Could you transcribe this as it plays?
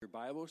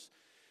Bibles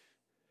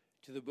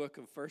to the book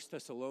of 1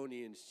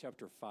 Thessalonians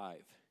chapter 5.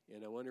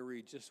 And I want to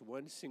read just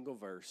one single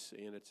verse,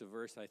 and it's a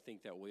verse I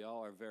think that we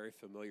all are very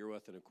familiar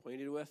with and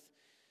acquainted with.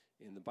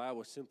 And the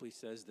Bible simply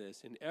says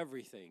this: "In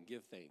everything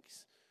give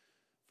thanks,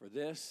 for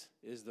this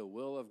is the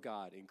will of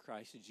God in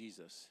Christ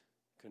Jesus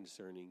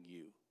concerning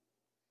you."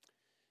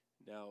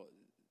 Now,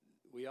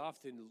 we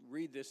often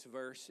read this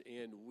verse,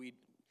 and we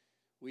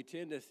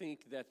tend to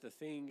think that the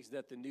things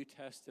that the New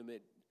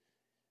Testament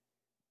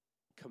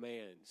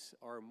commands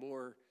are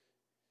more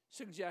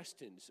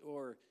suggestions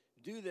or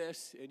do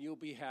this and you'll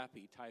be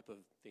happy type of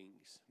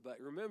things. But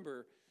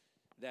remember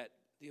that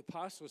the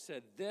apostle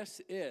said this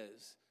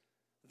is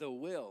the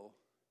will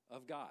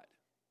of God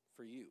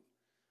for you.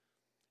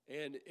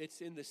 And it's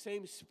in the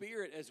same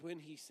spirit as when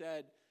he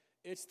said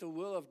it's the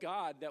will of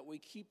God that we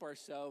keep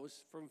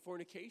ourselves from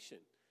fornication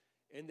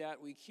and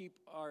that we keep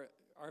our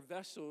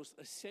vessels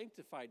a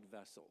sanctified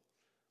vessel.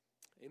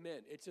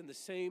 Amen. It's in the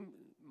same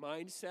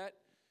mindset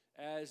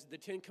as the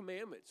Ten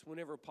Commandments.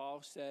 Whenever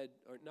Paul said,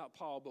 or not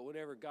Paul, but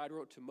whenever God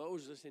wrote to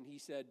Moses and he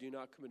said, do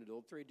not commit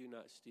adultery, do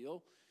not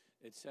steal,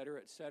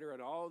 etc.,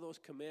 and all those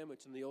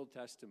commandments in the Old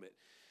Testament.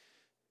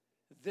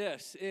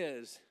 This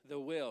is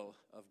the will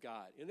of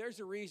God. And there's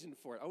a reason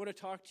for it. I want to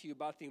talk to you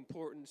about the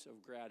importance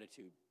of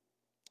gratitude.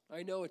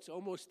 I know it's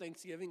almost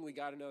Thanksgiving. We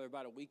got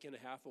about a week and a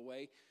half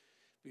away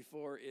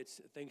before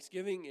it's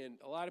Thanksgiving, and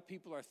a lot of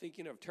people are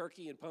thinking of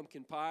turkey and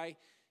pumpkin pie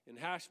and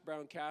hash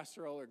brown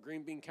casserole or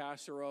green bean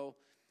casserole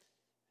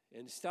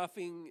and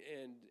stuffing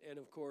and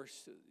of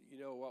course, you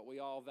know, what we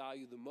all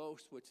value the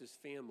most, which is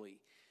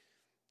family,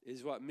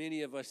 is what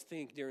many of us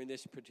think during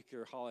this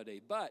particular holiday.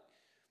 But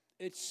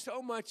it's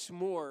so much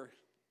more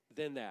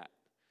than that.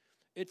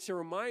 It's a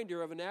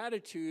reminder of an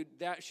attitude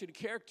that should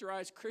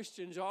characterize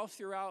Christians all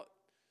throughout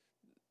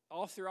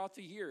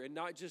the year and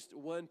not just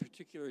one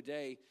particular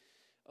day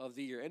of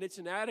the year. And it's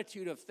an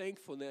attitude of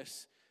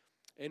thankfulness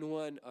and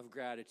one of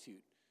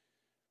gratitude.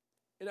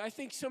 And I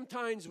think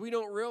sometimes we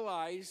don't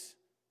realize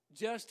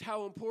just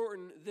how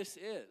important this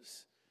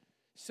is.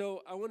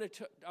 So I want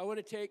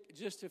to take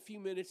just a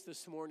few minutes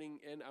this morning,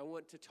 and I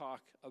want to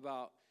talk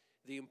about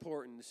the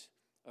importance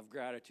of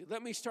gratitude.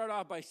 Let me start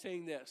off by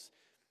saying this.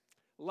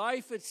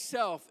 Life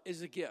itself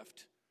is a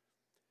gift.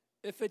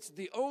 If it's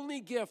the only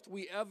gift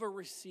we ever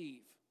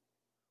receive,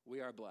 we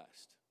are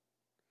blessed.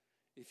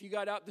 If you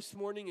got up this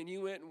morning and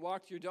you went and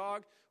walked your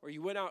dog, or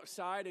you went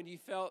outside and you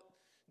felt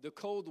the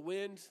cold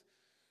wind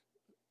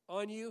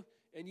on you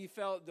and you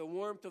felt the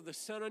warmth of the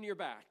sun on your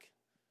back,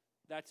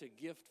 that's a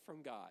gift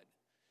from God.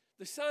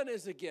 The sun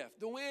is a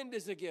gift. The wind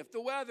is a gift. The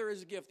weather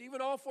is a gift.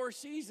 Even all four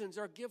seasons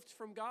are gifts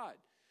from God.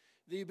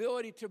 The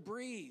ability to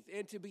breathe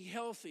and to be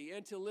healthy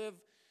and to live,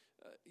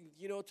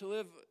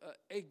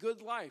 a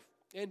good life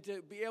and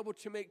to be able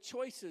to make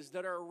choices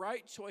that are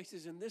right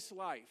choices in this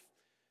life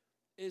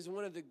is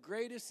one of the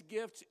greatest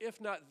gifts, if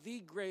not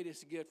the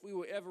greatest gift we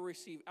will ever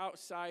receive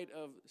outside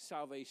of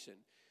salvation.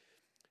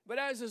 But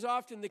as is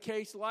often the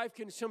case, life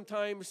can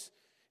sometimes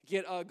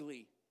get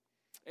ugly,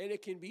 and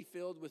it can be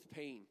filled with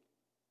pain.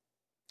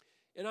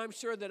 And I'm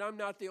sure that I'm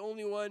not the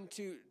only one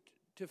to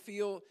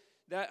feel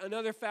that.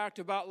 Another fact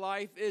about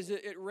life is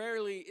that it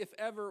rarely, if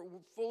ever,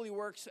 fully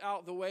works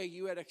out the way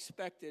you had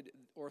expected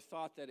or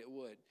thought that it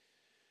would.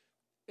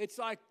 It's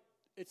like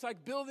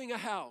building a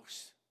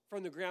house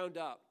from the ground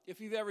up.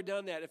 If you've ever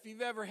done that, if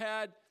you've ever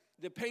had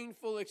the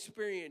painful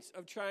experience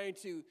of trying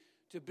to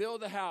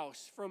build a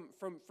house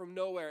from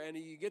nowhere, and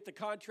you get the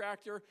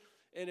contractor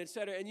and et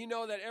cetera, and you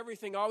know that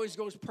everything always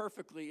goes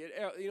perfectly.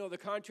 The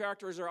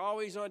contractors are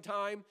always on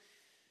time,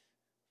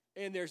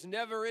 and there's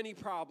never any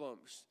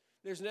problems.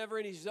 There's never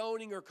any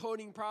zoning or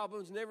coding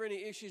problems, never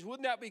any issues.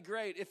 Wouldn't that be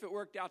great if it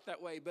worked out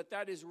that way? But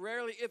that is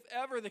rarely, if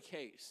ever, the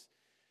case.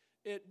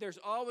 There's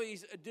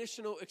always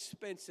additional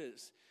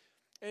expenses.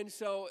 And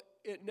so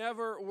it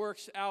never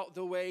works out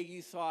the way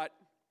you thought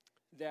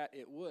that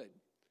it would.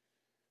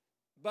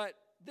 But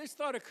this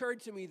thought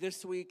occurred to me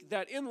this week,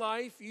 that in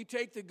life you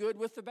take the good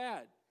with the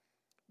bad,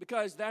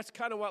 because that's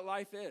kind of what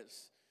life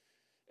is.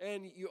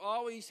 And you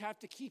always have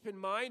to keep in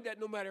mind that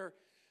no matter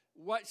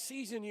what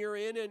season you're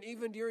in, and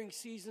even during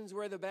seasons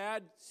where the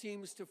bad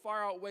seems to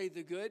far outweigh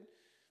the good,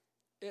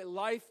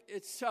 life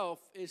itself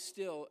is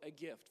still a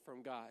gift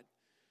from God.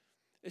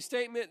 A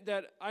statement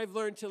that I've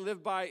learned to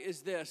live by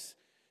is this: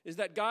 is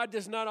that God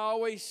does not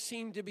always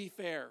seem to be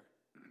fair,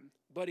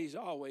 but he's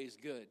always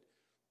good.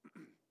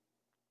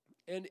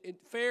 And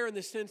fair in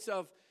the sense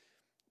of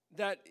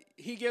that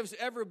he gives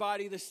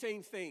everybody the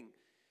same thing,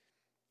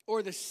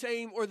 or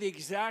the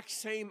exact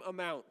same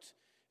amount.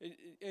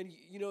 And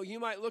you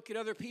might look at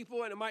other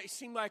people and it might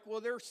seem like,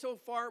 well, they're so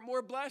far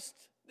more blessed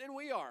than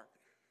we are,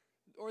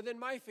 or than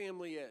my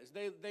family is.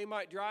 They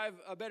might drive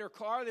a better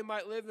car, they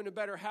might live in a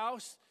better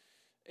house.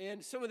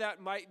 And some of that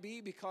might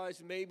be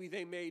because maybe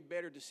they made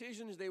better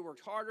decisions, they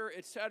worked harder,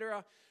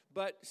 etc.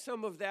 But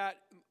some of that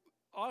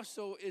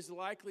also is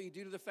likely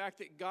due to the fact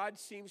that God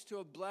seems to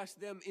have blessed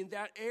them in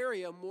that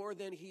area more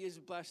than he has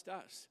blessed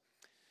us.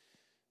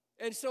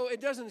 And so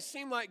it doesn't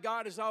seem like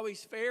God is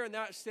always fair in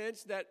that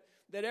sense, that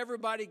that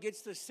everybody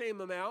gets the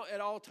same amount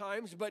at all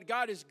times, but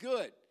God is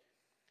good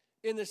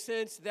in the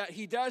sense that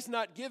he does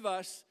not give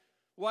us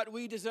what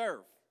we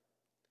deserve.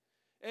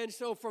 And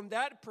so from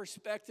that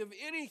perspective,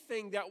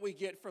 anything that we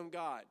get from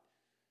God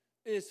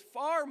is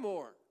far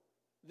more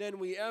than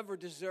we ever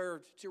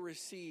deserved to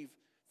receive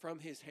from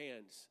his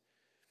hands.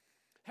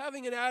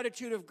 Having an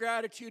attitude of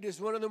gratitude is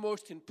one of the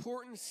most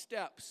important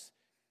steps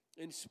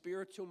in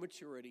spiritual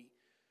maturity.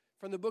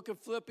 From the book of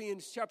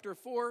Philippians chapter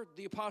 4,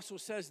 the apostle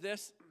says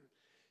this,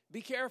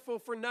 "Be careful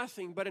for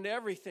nothing, but in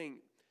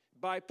everything,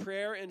 by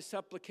prayer and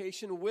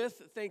supplication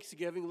with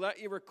thanksgiving, let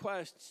your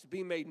requests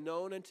be made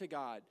known unto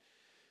God.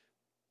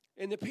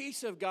 And the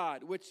peace of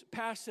God, which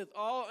passeth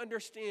all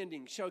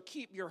understanding, shall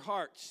keep your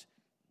hearts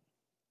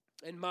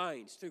and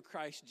minds through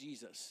Christ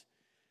Jesus."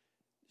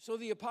 So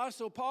the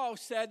Apostle Paul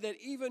said that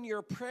even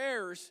your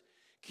prayers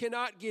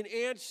cannot get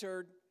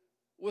answered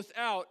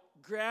without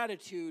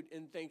gratitude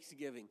and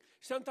thanksgiving.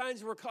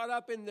 Sometimes we're caught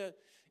up in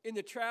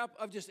the trap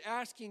of just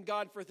asking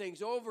God for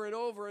things over and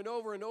over and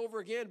over and over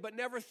again, but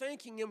never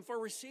thanking him for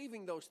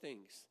receiving those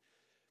things.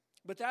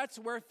 But that's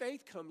where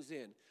faith comes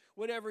in.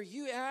 Whenever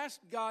you ask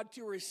God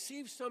to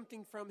receive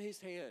something from his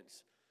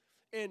hands,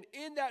 and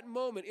in that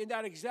moment, in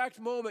that exact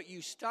moment,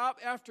 you stop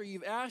after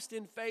you've asked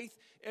in faith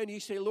and you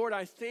say, "Lord,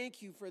 I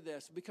thank you for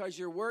this because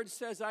your word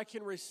says I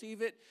can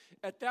receive it."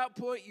 At that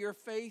point, your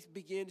faith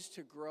begins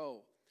to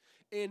grow.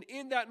 And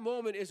in that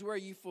moment is where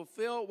you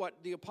fulfill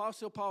what the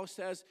Apostle Paul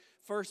says,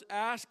 first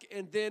ask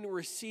and then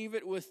receive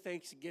it with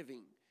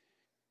thanksgiving.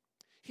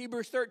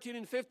 Hebrews 13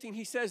 and 15,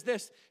 he says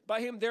this,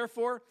 "By him,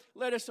 therefore,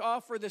 let us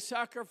offer the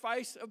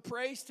sacrifice of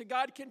praise to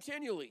God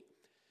continually.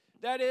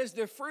 That is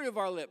the fruit of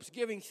our lips,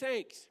 giving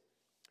thanks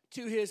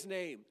to his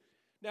name."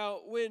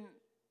 Now, when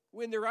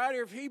the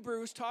writer of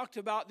Hebrews talked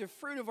about the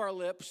fruit of our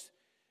lips,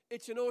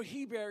 it's an old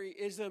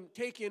Hebraism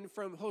taken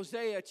from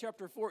Hosea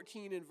chapter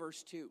 14 and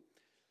verse 2,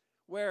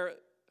 where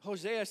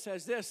Hosea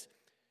says this,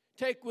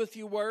 "Take with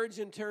you words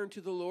and turn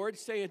to the Lord,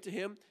 say unto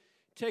him,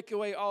 take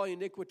away all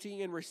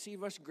iniquity and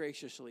receive us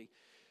graciously.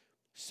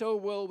 So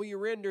will we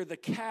render the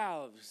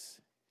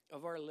calves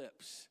of our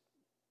lips."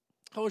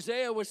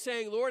 Hosea was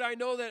saying, "Lord, I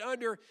know that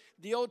under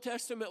the Old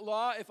Testament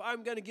law, if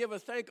I'm going to give a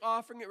thank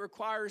offering, it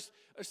requires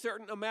a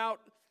certain amount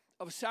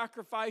of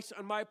sacrifice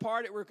on my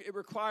part. It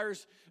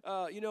requires,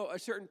 a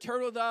certain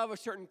turtle dove, a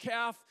certain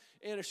calf,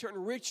 and a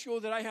certain ritual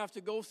that I have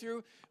to go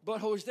through."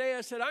 But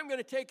Hosea said, "I'm going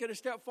to take it a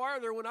step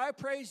farther. When I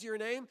praise your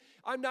name,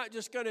 I'm not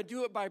just going to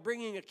do it by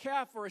bringing a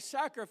calf or a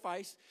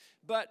sacrifice,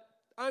 but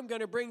I'm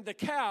going to bring the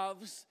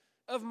calves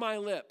of my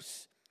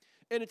lips."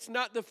 And it's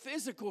not the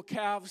physical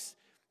calves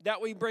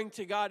that we bring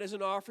to God as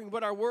an offering,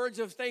 but our words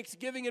of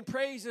thanksgiving and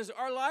praises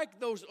are like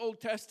those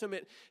Old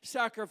Testament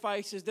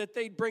sacrifices that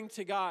they'd bring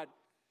to God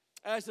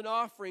as an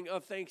offering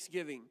of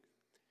thanksgiving.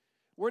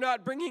 We're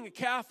not bringing a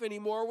calf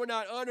anymore. We're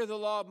not under the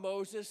law of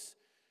Moses,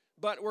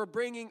 but we're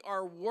bringing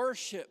our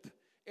worship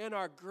and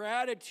our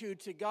gratitude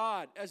to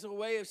God as a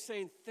way of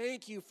saying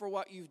thank you for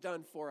what you've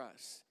done for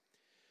us.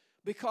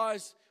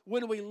 Because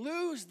when we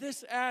lose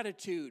this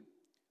attitude,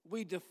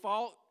 we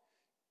default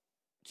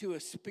to a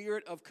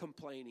spirit of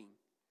complaining.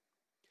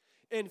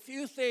 And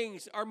few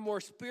things are more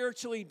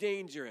spiritually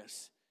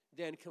dangerous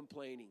than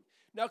complaining.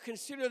 Now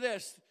consider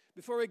this,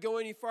 before we go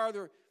any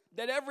farther,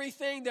 that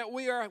everything that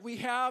we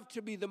have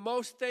to be the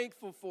most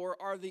thankful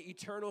for are the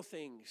eternal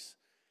things.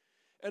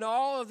 And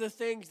all of the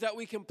things that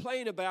we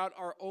complain about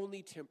are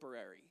only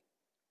temporary.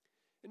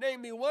 And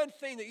name me one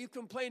thing that you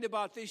complained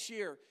about this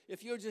year,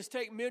 if you'll just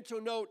take mental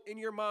note in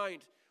your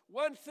mind,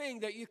 one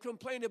thing that you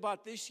complained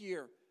about this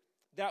year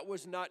that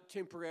was not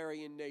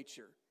temporary in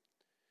nature.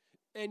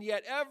 And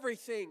yet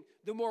everything,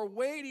 the more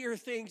weightier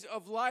things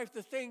of life,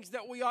 the things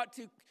that we ought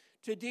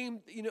to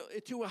deem,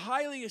 to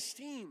highly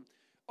esteem,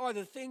 are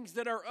the things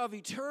that are of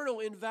eternal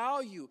in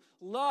value,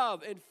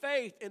 love and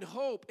faith and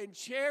hope and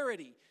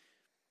charity.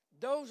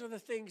 Those are the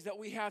things that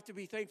we have to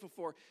be thankful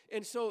for.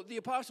 And so the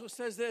apostle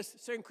says this,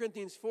 2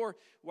 Corinthians 4,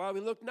 "While we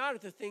look not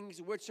at the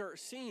things which are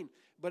seen,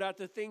 but at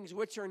the things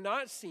which are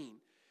not seen.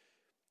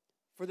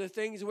 For the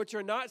things which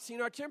are not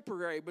seen are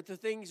temporary, but the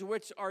things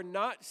which are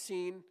not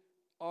seen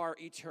are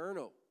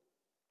eternal."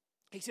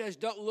 He says,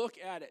 don't look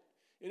at it.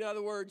 In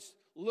other words,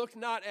 look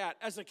not at.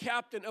 As a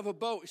captain of a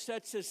boat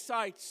sets his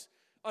sights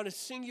on a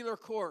singular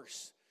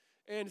course,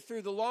 and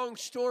through the long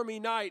stormy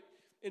night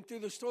and through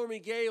the stormy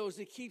gales,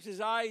 he keeps his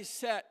eyes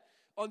set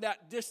on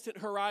that distant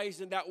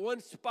horizon, that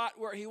one spot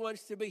where he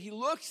wants to be. He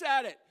looks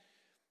at it,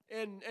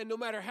 and no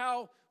matter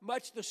how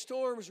much the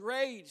storms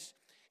rage,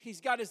 he's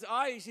got his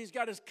eyes, he's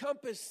got his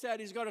compass set,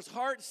 he's got his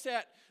heart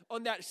set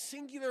on that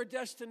singular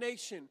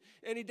destination,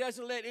 and he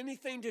doesn't let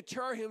anything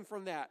deter him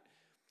from that.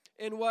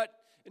 And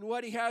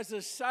what he has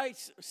his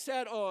sights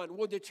set on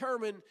will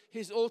determine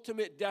his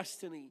ultimate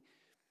destiny.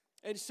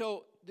 And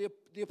so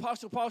the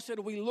Apostle Paul said,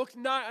 we look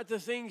not at the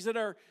things that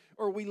are,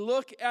 or we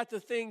look at the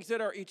things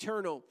that are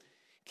eternal,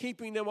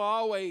 keeping them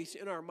always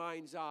in our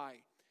mind's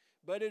eye.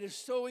 But it is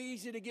so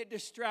easy to get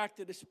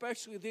distracted,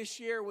 especially this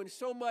year when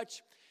so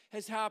much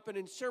has happened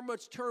and so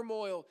much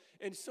turmoil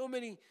and so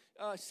many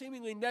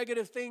seemingly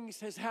negative things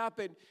has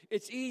happened,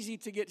 it's easy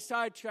to get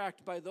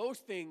sidetracked by those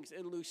things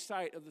and lose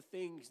sight of the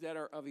things that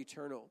are of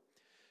eternal.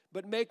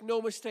 But make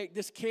no mistake,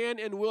 this can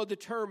and will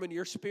determine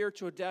your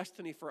spiritual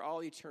destiny for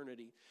all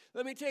eternity.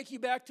 Let me take you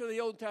back to the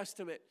Old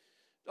Testament,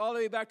 all the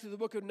way back to the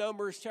book of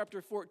Numbers,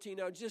 chapter 14.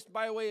 Now, just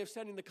by way of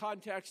setting the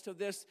context of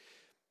this,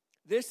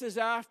 this is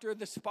after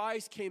the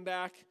spies came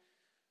back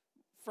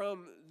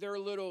from their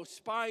little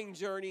spying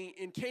journey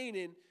in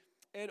Canaan,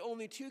 and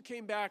only 2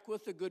 came back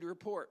with a good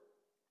report,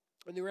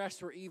 and the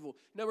rest were evil.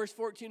 Numbers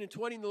 14 and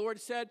 20, the Lord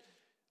said,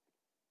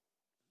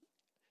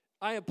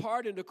 I have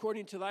pardoned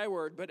according to thy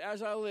word, but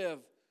as I live,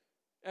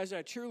 as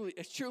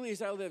truly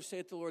as I live,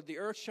 saith the Lord, the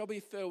earth shall be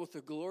filled with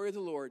the glory of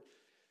the Lord,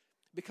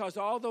 because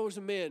all those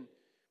men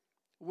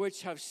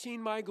which have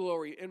seen my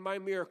glory and my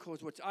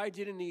miracles, which I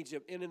did in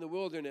Egypt and in the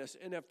wilderness,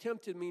 and have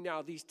tempted me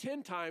now these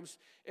 10 times,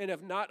 and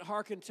have not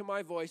hearkened to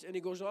my voice. And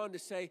he goes on to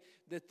say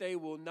that they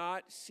will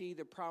not see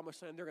the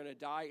promised land. They're going to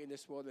die in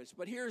this wilderness.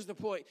 But here's the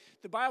point.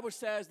 The Bible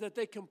says that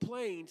they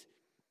complained,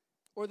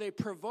 or they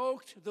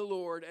provoked the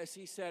Lord, as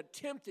he said,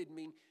 tempted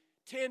me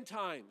 10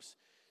 times.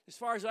 As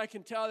far as I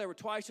can tell, there were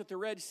twice at the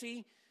Red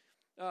Sea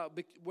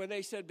when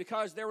they said,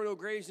 because there were no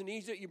graves in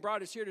Egypt, you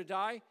brought us here to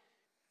die.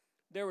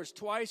 There was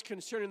twice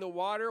concerning the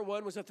water.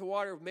 One was at the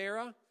water of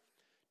Marah.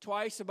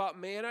 Twice about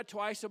manna.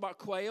 Twice about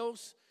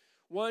quails.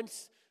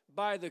 Once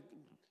by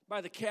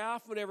the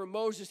calf whenever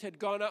Moses had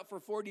gone up for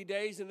 40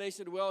 days. And they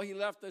said, well, he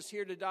left us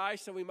here to die,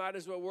 so we might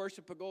as well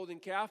worship a golden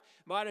calf.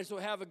 Might as well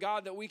have a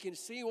God that we can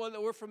see, one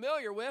that we're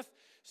familiar with.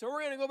 So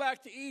we're going to go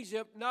back to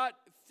Egypt, not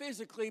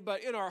physically,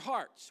 but in our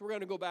hearts. We're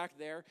going to go back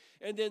there.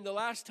 And then the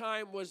last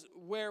time was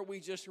where we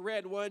just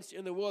read once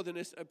in the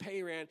wilderness of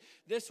Paran.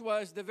 This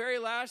was the very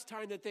last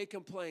time that they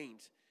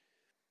complained.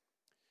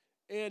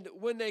 And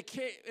when they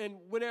came, and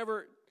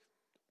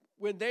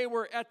when they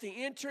were at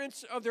the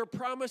entrance of their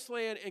promised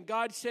land, and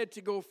God said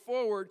to go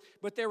forward,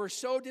 but they were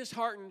so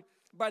disheartened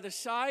by the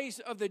size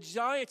of the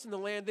giants in the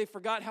land, they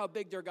forgot how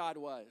big their God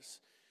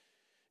was.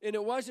 And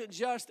it wasn't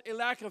just a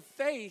lack of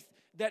faith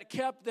that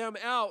kept them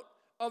out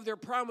of their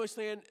promised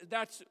land.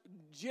 That's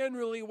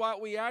generally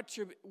what we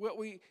attribute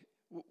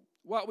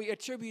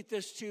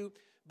this to,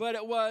 but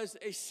it was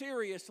a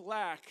serious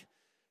lack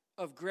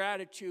of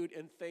gratitude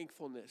and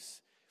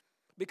thankfulness.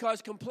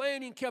 Because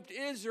complaining kept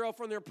Israel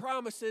from their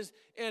promises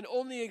and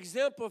only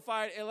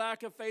exemplified a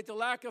lack of faith. The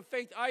lack of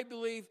faith, I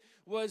believe,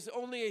 was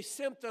only a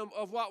symptom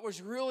of what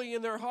was really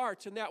in their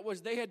hearts, and that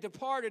was they had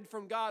departed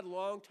from God a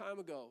long time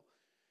ago.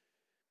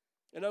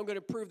 And I'm going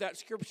to prove that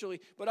scripturally.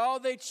 But all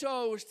they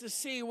chose to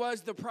see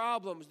was the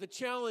problems, the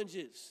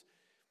challenges,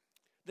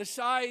 the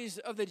size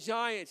of the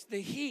giants,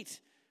 the heat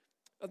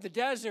of the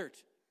desert,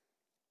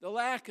 the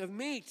lack of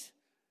meat,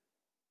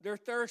 their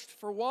thirst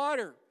for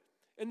water.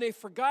 And they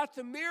forgot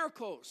the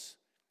miracles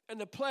and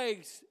the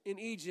plagues in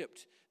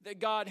Egypt that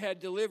God had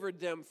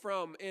delivered them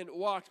from and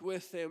walked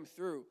with them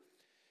through.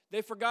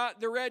 They forgot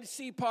the Red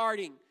Sea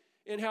parting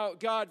and how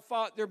God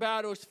fought their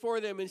battles for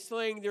them and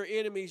slaying their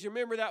enemies. You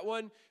remember that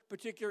one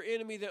particular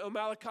enemy, the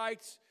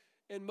Amalekites,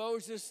 and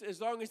Moses,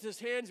 as long as his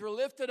hands were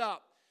lifted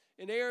up,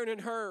 and Aaron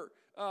and Hur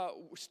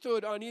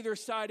stood on either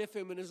side of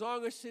him, and as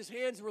long as his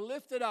hands were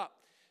lifted up,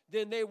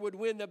 then they would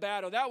win the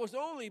battle. That was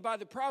only by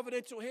the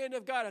providential hand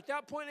of God. At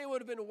that point, they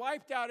would have been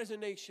wiped out as a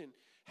nation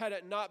had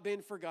it not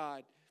been for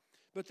God.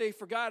 But they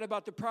forgot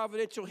about the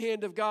providential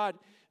hand of God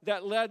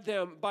that led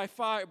them by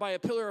fire, by a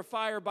pillar of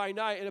fire by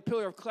night and a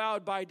pillar of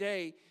cloud by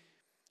day,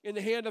 in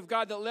the hand of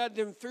God that led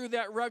them through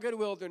that rugged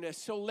wilderness.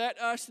 So let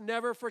us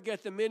never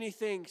forget the many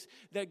things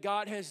that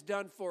God has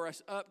done for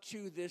us up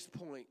to this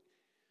point.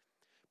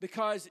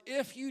 Because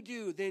if you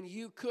do, then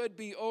you could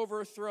be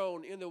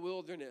overthrown in the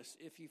wilderness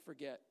if you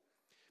forget.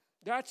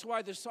 That's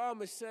why the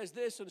psalmist says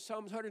this in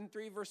Psalms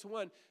 103, verse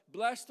 1.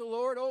 Bless the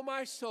Lord, O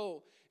my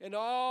soul, and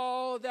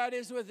all that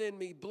is within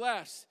me.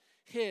 Bless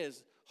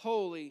his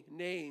holy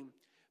name.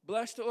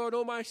 Bless the Lord,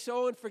 O my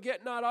soul, and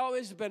forget not all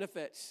his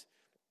benefits,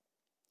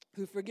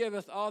 who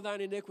forgiveth all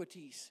thine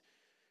iniquities,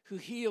 who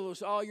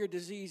heals all your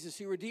diseases,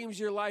 who redeems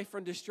your life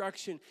from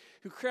destruction,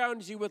 who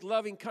crowns you with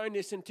loving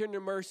kindness and tender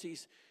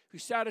mercies, who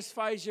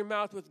satisfies your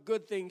mouth with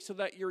good things so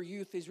that your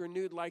youth is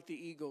renewed like the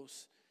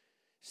eagles.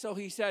 So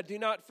he said, do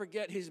not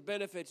forget his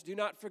benefits. Do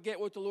not forget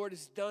what the Lord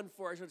has done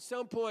for us. At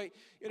some point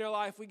in our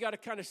life, we got to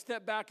kind of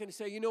step back and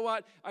say, you know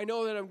what? I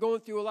know that I'm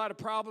going through a lot of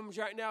problems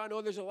right now. I know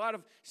there's a lot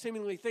of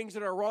seemingly things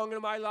that are wrong in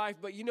my life.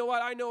 But you know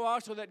what? I know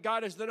also that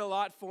God has done a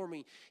lot for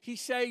me. He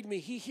saved me.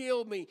 He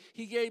healed me.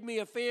 He gave me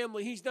a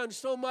family. He's done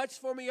so much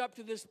for me up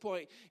to this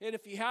point. And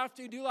if you have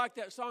to, do like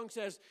that song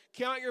says,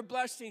 count your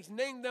blessings.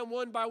 Name them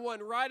one by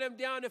one. Write them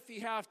down if you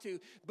have to.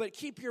 But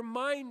keep your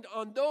mind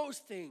on those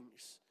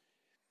things.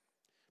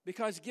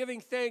 Because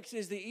giving thanks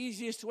is the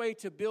easiest way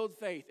to build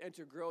faith and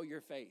to grow your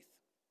faith.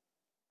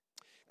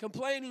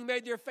 Complaining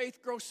made their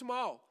faith grow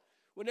small.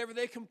 Whenever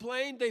they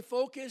complained, they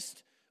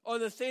focused on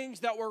the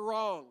things that were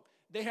wrong.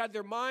 They had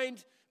their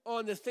mind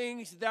on the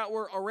things that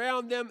were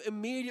around them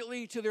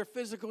immediately to their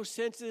physical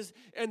senses,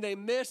 and they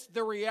missed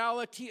the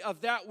reality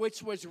of that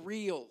which was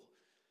real.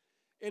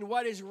 And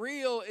what is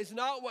real is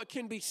not what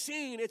can be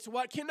seen, it's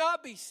what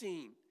cannot be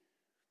seen.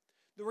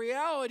 The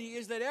reality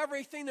is that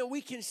everything that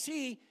we can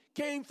see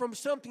came from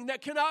something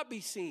that cannot be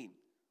seen.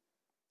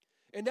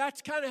 And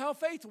that's kind of how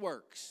faith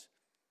works.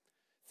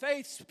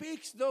 Faith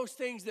speaks those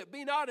things that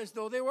be not as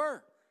though they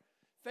were.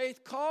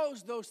 Faith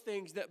calls those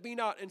things that be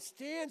not and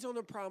stands on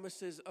the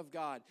promises of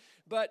God.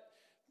 But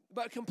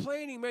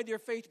complaining made their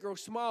faith grow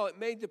small. It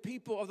made the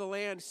people of the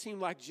land seem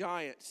like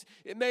giants.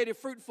 It made a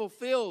fruitful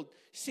field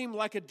seem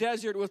like a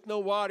desert with no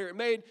water. It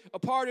made a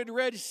parted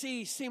Red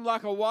Sea seem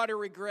like a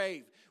watery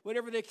grave.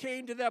 Whenever they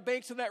came to the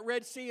banks of that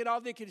Red Sea and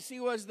all they could see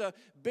was the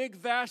big,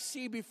 vast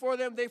sea before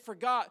them, they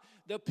forgot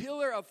the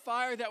pillar of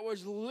fire that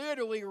was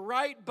literally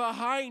right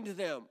behind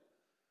them,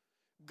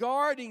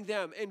 guarding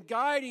them and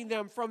guiding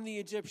them from the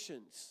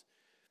Egyptians.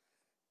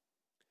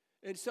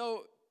 And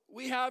so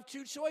we have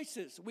two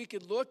choices. We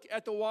could look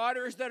at the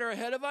waters that are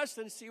ahead of us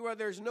and see where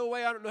there's no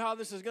way. I don't know how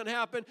this is going to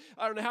happen.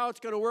 I don't know how it's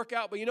going to work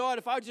out. But you know what?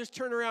 If I just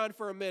turn around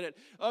for a minute,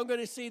 I'm going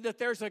to see that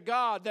there's a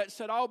God that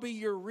said, I'll be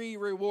your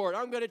reward.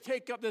 I'm going to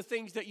take up the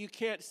things that you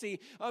can't see.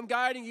 I'm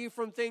guiding you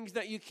from things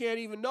that you can't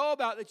even know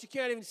about, that you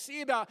can't even see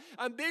about.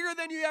 I'm bigger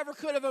than you ever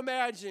could have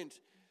imagined.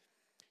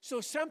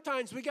 So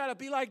sometimes we got to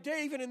be like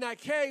David in that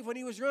cave when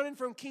he was running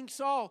from King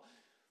Saul.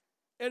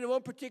 And in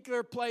one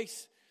particular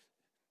place,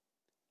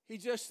 he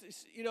just,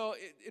 in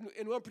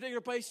one particular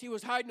place, he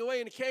was hiding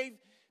away in a cave,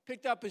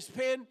 picked up his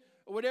pen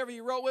or whatever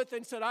he wrote with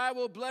and said, I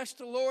will bless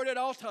the Lord at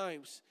all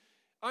times.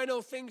 I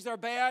know things are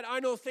bad. I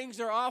know things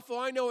are awful.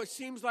 I know it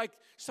seems like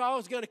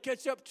Saul's going to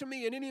catch up to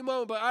me at any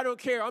moment, but I don't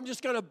care. I'm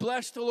just going to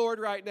bless the Lord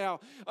right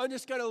now. I'm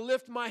just going to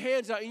lift my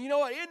hands out. And you know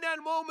what? In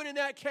that moment in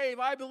that cave,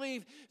 I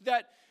believe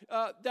that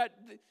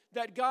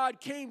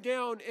God came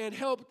down and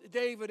helped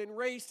David and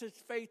raised his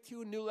faith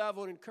to a new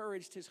level and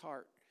encouraged his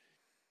heart.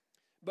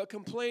 But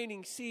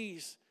complaining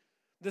sees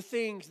the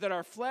things that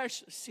our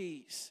flesh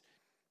sees.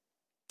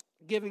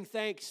 Giving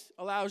thanks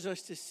allows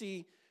us to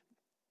see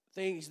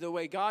things the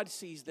way God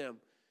sees them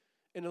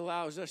and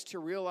allows us to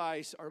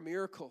realize our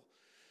miracle.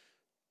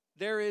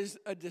 There is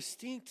a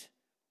distinct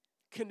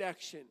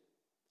connection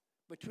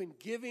between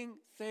giving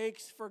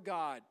thanks for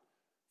God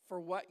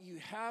for what you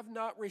have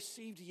not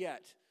received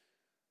yet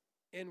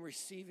and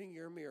receiving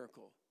your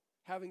miracle.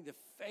 Having the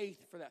faith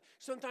for that.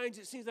 Sometimes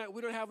it seems like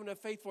we don't have enough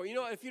faith for it. You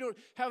know, if you don't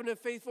have enough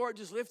faith for it,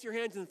 just lift your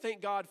hands and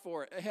thank God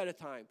for it ahead of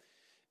time.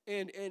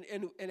 And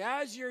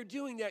as you're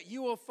doing that,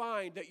 you will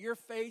find that your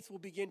faith will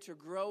begin to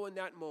grow in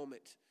that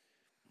moment.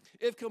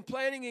 If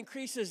complaining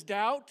increases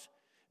doubt,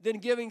 then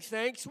giving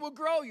thanks will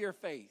grow your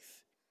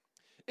faith.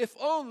 If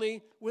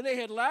only when they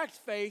had lacked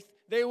faith,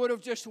 they would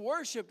have just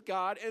worshiped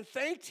God and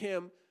thanked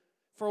Him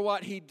for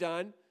what He'd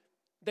done,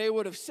 they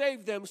would have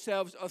saved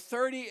themselves a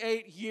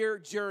 38-year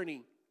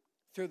journey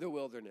through the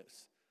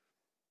wilderness.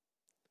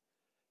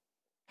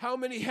 How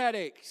many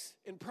headaches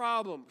and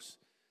problems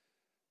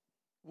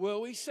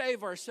will we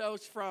save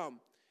ourselves from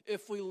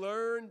if we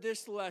learn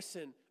this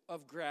lesson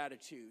of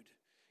gratitude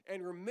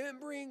and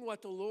remembering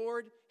what the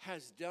Lord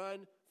has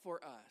done for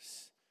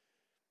us?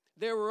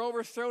 They were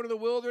overthrown in the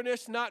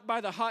wilderness not by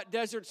the hot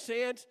desert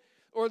sand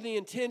or the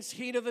intense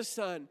heat of the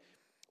sun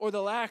or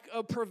the lack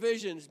of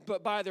provisions,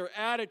 but by their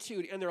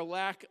attitude and their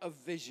lack of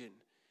vision.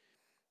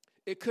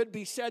 It could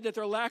be said that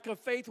their lack of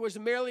faith was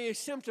merely a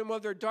symptom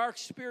of their dark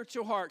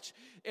spiritual hearts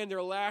and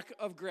their lack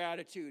of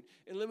gratitude.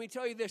 And let me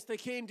tell you this, they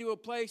came to a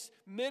place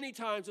many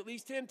times, at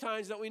least 10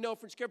 times that we know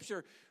from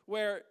Scripture,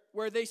 where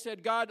they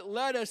said, God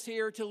led us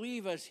here to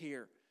leave us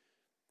here.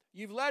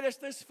 You've led us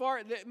this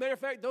far. Matter of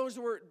fact, those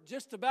were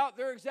just about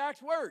their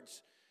exact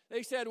words.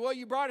 They said, well,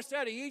 you brought us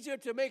out of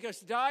Egypt to make us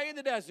die in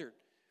the desert.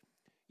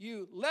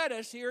 You led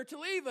us here to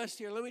leave us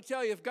here. Let me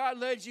tell you, if God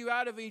led you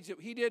out of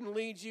Egypt, He didn't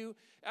lead you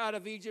out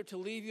of Egypt to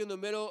leave you in the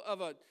middle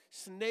of a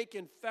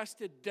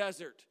snake-infested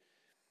desert.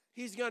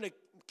 He's going to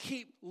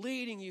keep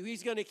leading you.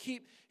 He's going to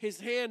keep His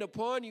hand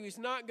upon you. He's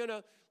not going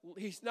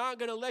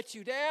to let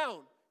you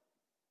down.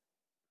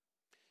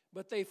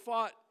 But they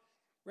forgot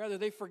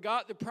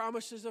the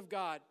promises of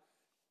God.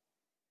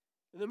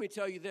 And let me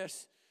tell you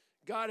this,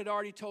 God had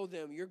already told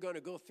them, you're going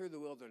to go through the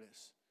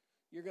wilderness.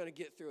 You're going to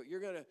get through it. You're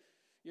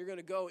going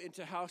to go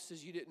into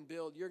houses you didn't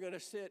build. You're going to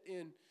sit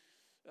in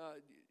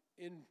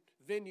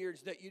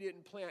vineyards that you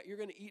didn't plant. You're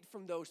going to eat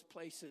from those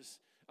places.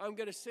 I'm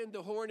going to send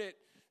the hornet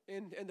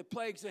and the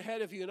plagues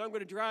ahead of you, and I'm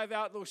going to drive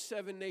out those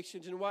 7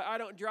 nations. And while I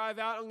don't drive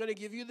out, I'm going to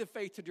give you the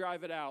faith to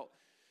drive it out.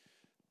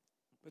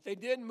 But they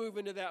did move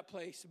into that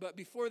place. But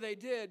before they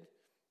did,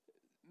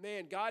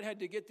 man, God had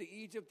to get the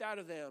Egypt out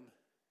of them.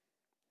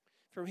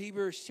 From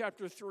Hebrews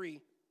chapter 3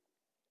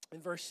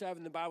 and verse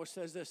 7, the Bible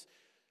says this,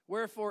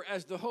 wherefore,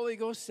 as the Holy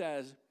Ghost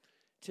says,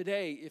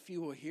 today, if you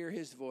will hear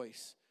His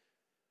voice,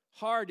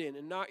 harden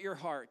and not your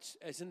hearts,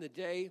 as in the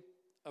day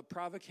of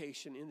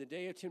provocation, in the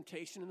day of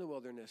temptation in the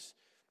wilderness,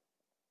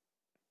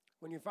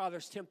 when your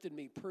fathers tempted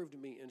me, proved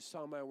me, and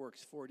saw my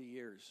works 40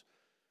 years.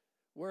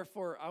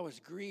 Wherefore, I was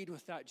grieved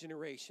with that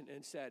generation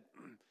and said,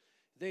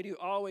 They do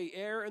always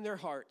err in their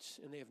hearts,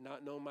 and they have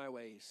not known my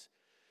ways.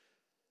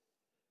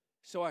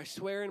 So I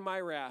swear in my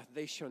wrath,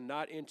 they shall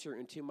not enter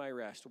into my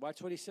rest.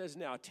 Watch what he says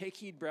now. Take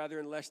heed,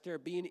 brethren, lest there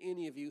be in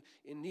any of you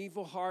an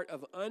evil heart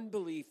of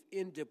unbelief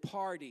in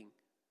departing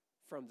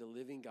from the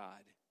living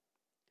God.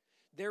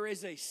 There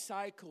is a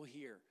cycle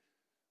here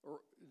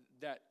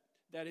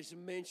that is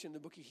mentioned in the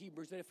book of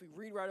Hebrews. And if we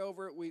read right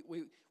over it,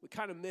 we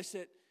kind of miss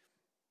it.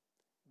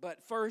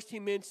 But first, he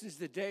mentions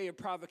the day of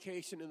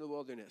provocation in the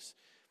wilderness.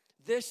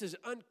 This is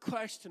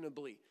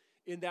unquestionably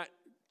in that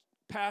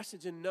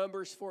passage in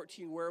Numbers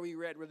 14 where we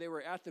read, where they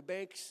were at the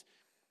banks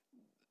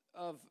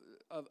of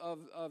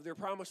their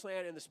promised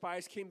land, and the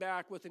spies came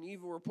back with an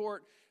evil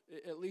report.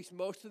 At least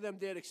most of them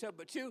did, except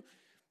but two.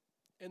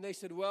 And they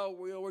said, well,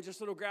 we're just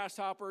little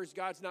grasshoppers.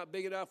 God's not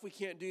big enough. We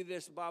can't do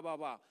this, blah, blah,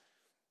 blah.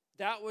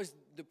 That was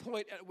the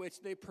point at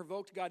which they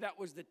provoked God. That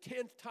was the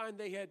 10th time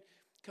they had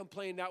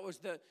complained. That was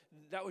the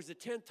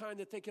 10th time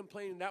that they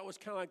complained, and that was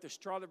kind of like the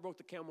straw that broke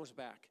the camel's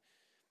back.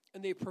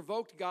 And they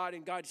provoked God,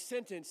 and God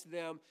sentenced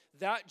them,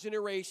 that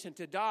generation,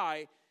 to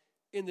die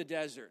in the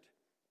desert.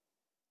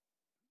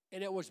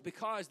 And it was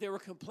because they were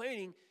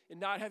complaining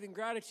and not having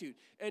gratitude.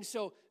 And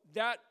so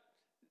that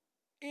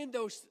in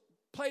those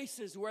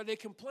places where they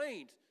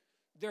complained,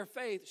 their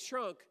faith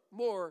shrunk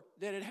more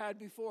than it had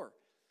before.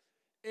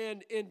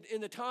 And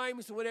in the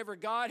times whenever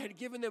God had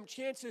given them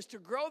chances to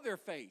grow their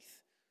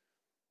faith,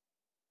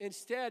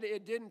 instead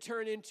it didn't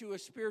turn into a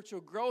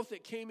spiritual growth.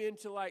 It came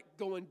into like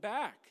going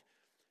back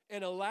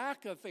and a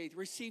lack of faith,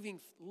 receiving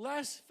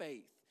less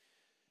faith.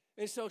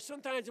 And so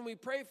sometimes when we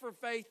pray for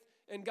faith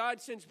and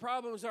God sends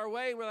problems our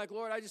way, and we're like,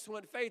 Lord, I just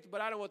want faith,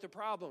 but I don't want the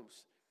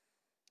problems.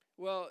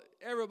 Well,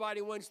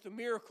 everybody wants the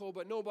miracle,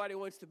 but nobody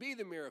wants to be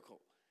the miracle.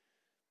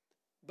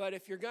 But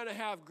if you're going to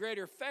have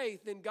greater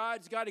faith, then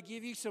God's got to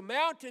give you some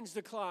mountains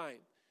to climb.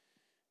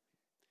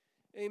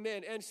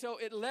 Amen. And so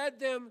it led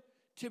them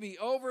to be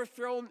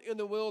overthrown in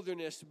the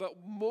wilderness. But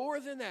more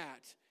than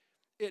that,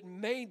 it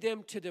made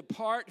them to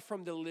depart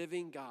from the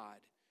living God.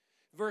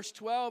 Verse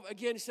 12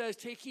 again says,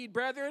 take heed,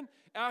 brethren.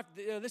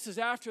 This is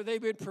after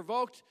they've been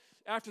provoked,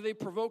 after they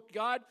provoked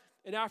God,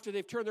 and after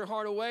they've turned their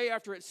heart away,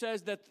 after it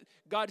says that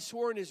God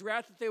swore in his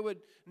wrath that they would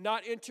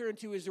not enter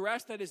into his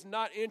rest, that is,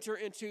 not enter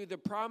into the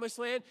promised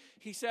land.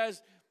 He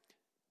says,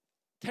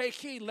 take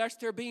heed lest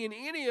there be in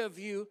any of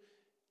you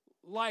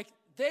like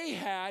they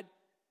had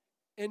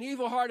an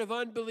evil heart of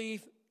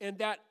unbelief, and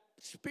that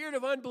spirit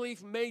of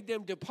unbelief made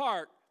them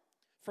depart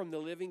from the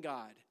living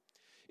God.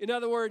 In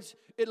other words,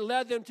 it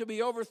led them to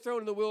be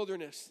overthrown in the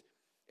wilderness.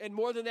 And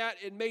more than that,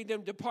 it made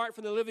them depart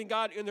from the living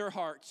God in their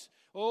hearts.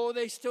 Oh,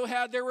 they still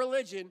had their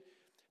religion.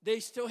 They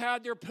still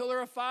had their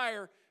pillar of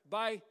fire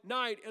by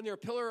night and their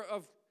pillar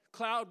of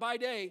cloud by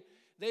day.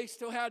 They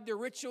still had their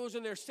rituals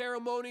and their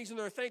ceremonies and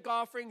their thank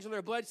offerings and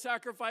their blood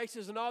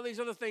sacrifices and all these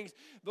other things.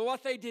 But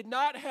what they did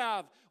not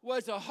have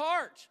was a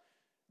heart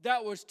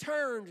that was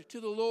turned to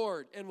the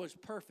Lord and was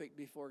perfect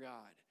before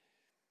God.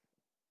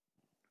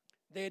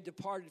 They had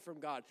departed from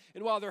God.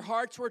 And while their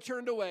hearts were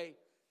turned away,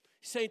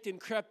 Satan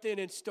crept in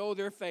and stole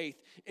their faith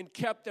and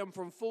kept them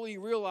from fully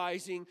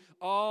realizing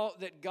all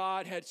that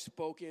God had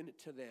spoken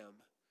to them.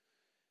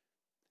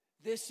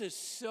 This is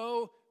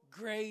so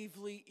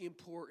gravely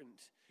important,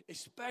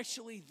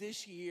 especially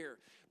this year,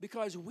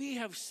 because we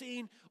have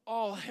seen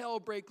all hell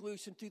break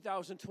loose in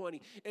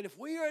 2020. And if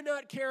we are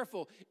not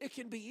careful, it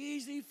can be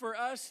easy for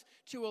us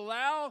to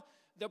allow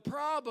the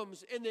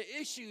problems and the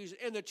issues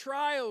and the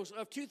trials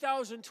of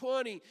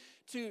 2020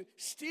 to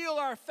steal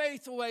our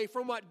faith away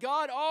from what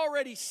God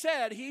already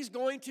said he's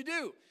going to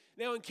do.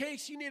 Now, in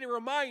case you need a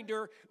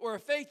reminder or a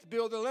faith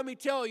builder, let me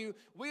tell you,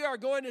 we are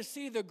going to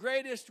see the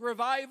greatest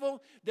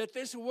revival that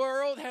this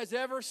world has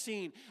ever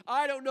seen.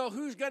 I don't know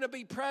who's going to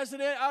be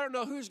president. I don't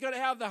know who's going to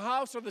have the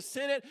House or the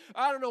Senate.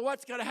 I don't know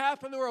what's going to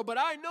happen in the world. But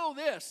I know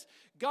this.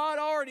 God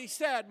already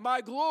said,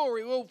 my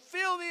glory will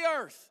fill the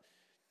earth.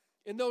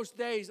 In those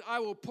days, I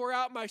will pour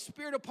out my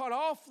spirit upon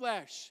all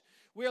flesh.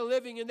 We are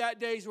living in that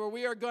days where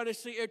we are going to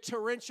see a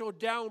torrential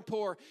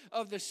downpour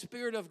of the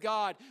Spirit of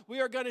God. We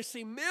are going to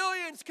see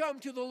millions come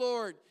to the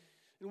Lord.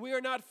 And we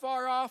are not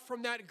far off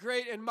from that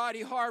great and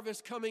mighty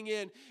harvest coming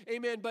in.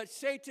 Amen. But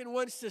Satan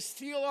wants to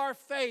steal our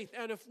faith.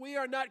 And if we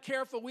are not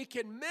careful, we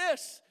can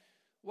miss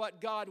what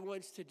God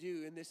wants to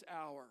do in this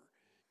hour.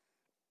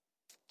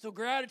 So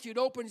gratitude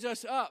opens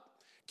us up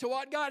to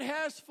what God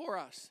has for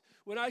us.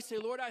 When I say,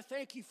 Lord, I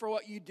thank you for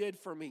what you did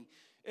for me.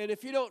 And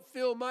if you don't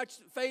feel much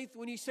faith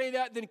when you say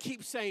that, then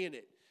keep saying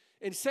it.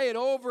 And say it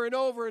over and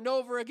over and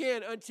over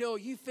again until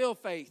you feel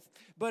faith.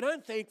 But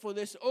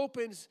unthankfulness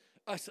opens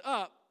us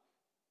up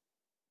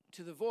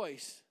to the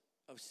voice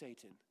of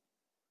Satan.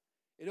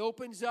 It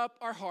opens up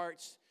our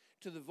hearts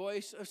to the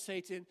voice of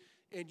Satan,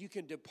 and you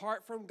can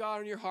depart from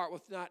God in your heart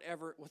without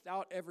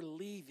ever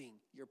leaving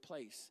your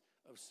place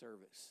of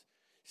service,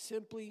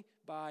 simply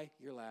by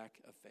your lack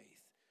of faith.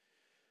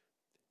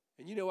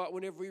 And you know what?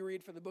 Whenever we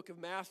read from the book of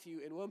Matthew,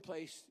 in one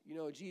place,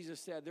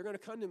 Jesus said, they're going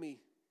to come to me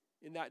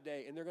in that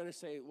day, and they're going to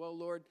say, well,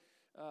 Lord,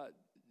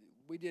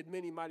 we did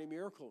many mighty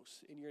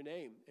miracles in your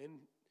name. And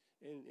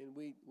And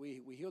we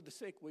healed the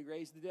sick. We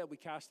raised the dead. We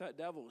cast out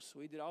devils.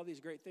 We did all these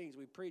great things.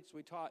 We preached.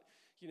 We taught.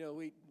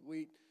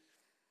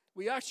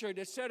 We ushered,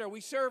 etc.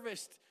 We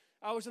serviced.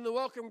 I was in the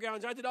welcome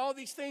grounds. I did all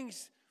these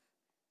things.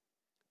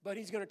 But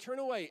he's going to turn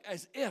away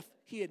as if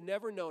he had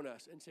never known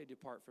us and say,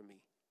 depart from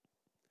me.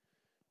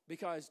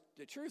 Because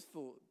the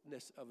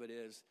truthfulness of it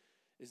is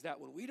that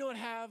when we don't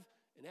have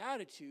an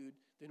attitude,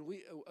 then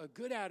a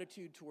good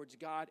attitude towards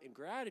God and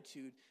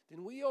gratitude,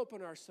 then we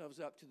open ourselves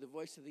up to the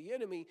voice of the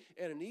enemy,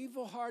 and an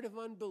evil heart of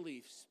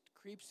unbelief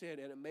creeps in,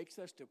 and it makes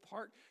us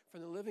depart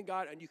from the living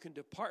God, and you can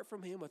depart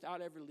from him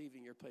without ever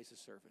leaving your place of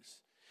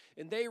service.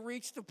 And they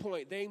reached the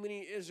point, they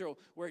meaning Israel,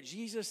 where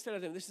Jesus said to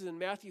them, this is in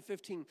Matthew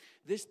 15,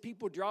 this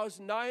people draws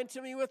nigh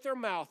unto me with their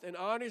mouth and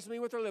honors me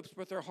with their lips,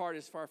 but their heart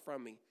is far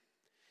from me.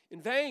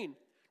 In vain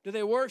do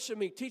they worship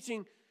me,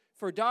 teaching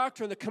for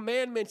doctrine the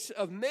commandments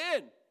of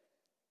men.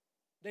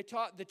 They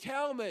taught the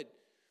Talmud,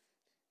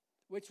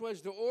 which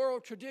was the oral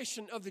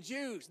tradition of the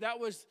Jews. That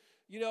was,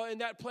 in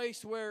that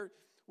place where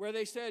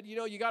they said,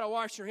 you got to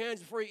wash your hands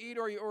before you eat,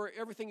 or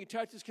everything you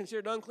touch is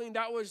considered unclean.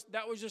 That was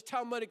just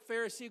Talmudic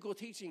Pharisaical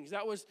teachings.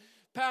 That was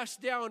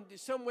passed down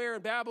somewhere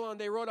in Babylon.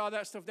 They wrote all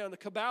that stuff down. The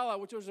Kabbalah,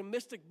 which was a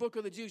mystic book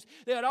of the Jews.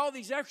 They had all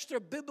these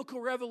extra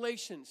biblical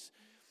revelations.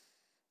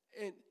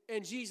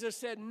 And Jesus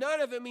said,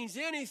 none of it means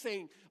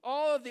anything.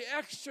 All of the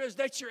extras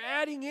that you're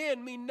adding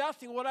in mean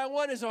nothing. What I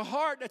want is a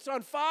heart that's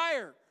on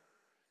fire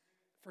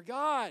for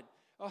God.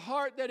 A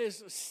heart that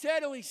is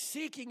steadily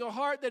seeking. A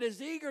heart that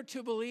is eager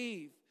to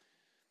believe.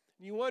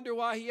 You wonder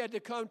why he had to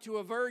come to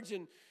a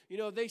virgin.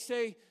 They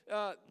say,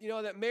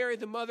 that Mary,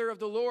 the mother of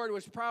the Lord,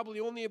 was probably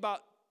only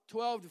about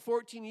 12 to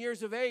 14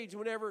 years of age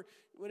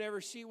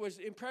whenever she was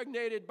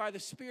impregnated by the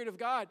Spirit of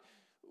God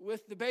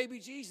with the baby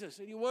Jesus.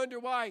 And you wonder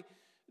why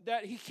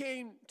that he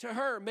came to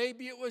her.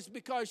 Maybe it was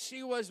because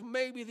she was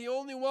maybe the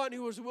only one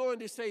who was willing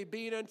to say,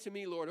 be it unto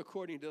me, Lord,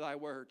 according to thy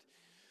word.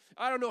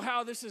 I don't know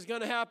how this is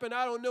going to happen.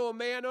 I don't know a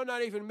man. I'm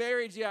not even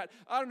married yet.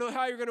 I don't know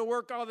how you're going to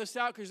work all this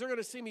out, because they're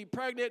going to see me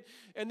pregnant,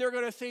 and they're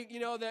going to think,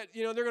 that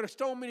they're going to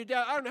stone me to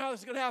death. I don't know how this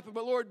is going to happen,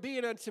 but Lord, be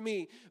it unto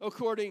me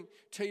according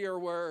to your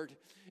word.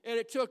 And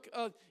it took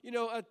a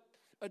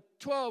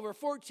 12 or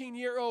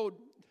 14-year-old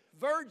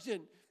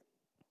virgin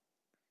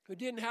who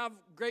didn't have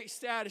great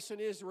status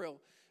in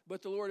Israel,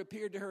 but the Lord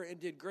appeared to her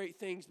and did great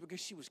things because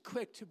she was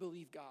quick to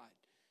believe God.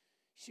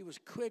 She was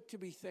quick to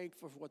be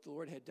thankful for what the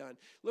Lord had done.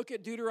 Look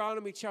at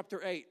Deuteronomy chapter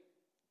 8,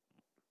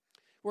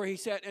 where he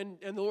said, and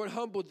the Lord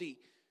humbled thee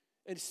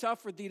and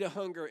suffered thee to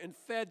hunger and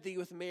fed thee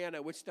with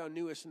manna, which thou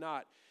knewest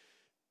not.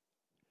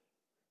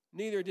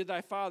 Neither did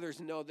thy fathers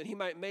know, that he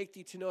might make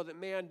thee to know that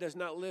man does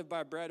not live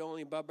by bread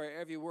only, but by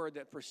every word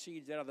that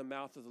proceeds out of the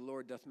mouth of the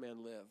Lord doth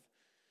man live.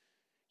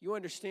 You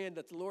understand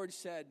that the Lord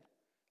said,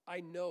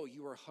 I know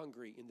you are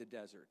hungry in the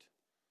desert.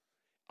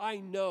 I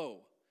know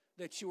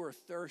that you are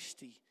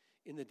thirsty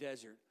in the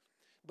desert.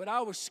 But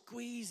I was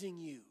squeezing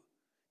you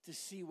to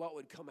see what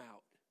would come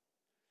out.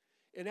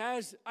 And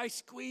as I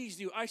squeezed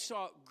you, I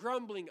saw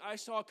grumbling. I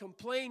saw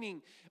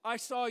complaining. I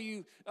saw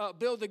you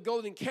build a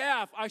golden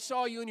calf. I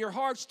saw you in your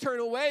hearts turn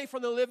away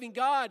from the living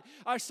God.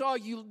 I saw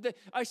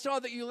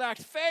that you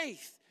lacked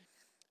faith.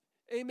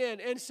 Amen.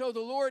 And so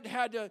the Lord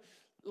had to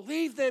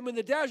leave them in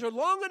the desert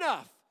long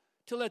enough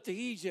to let the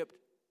Egypt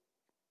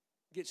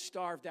get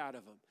starved out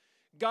of them.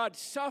 God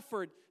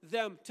suffered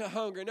them to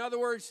hunger. In other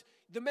words,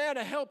 the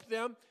manna helped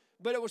them,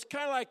 but it was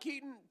kind of like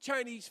eating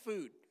Chinese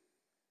food.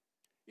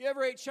 You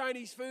ever ate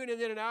Chinese food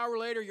and then an hour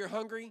later you're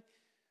hungry?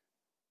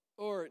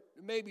 Or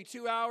maybe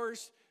 2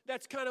 hours?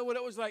 That's kind of what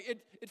it was like.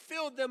 It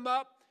filled them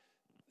up,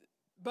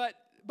 but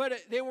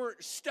they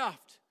weren't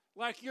stuffed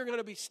like you're going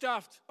to be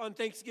stuffed on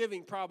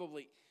Thanksgiving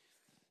probably.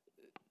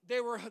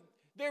 They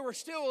were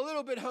still a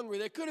little bit hungry.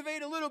 They could have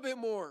ate a little bit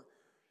more.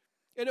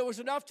 And it was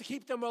enough to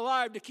keep them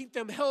alive, to keep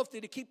them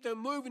healthy, to keep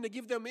them moving, to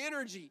give them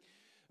energy.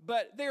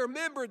 But they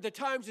remembered the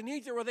times in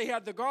Egypt where they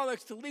had the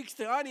garlics, the leeks,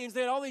 the onions. They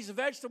had all these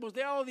vegetables.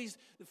 They had all these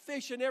the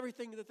fish and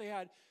everything that they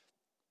had.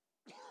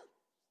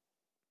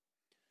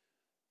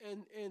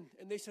 And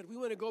they said, we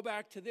want to go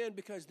back to then,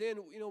 because then,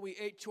 we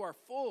ate to our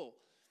full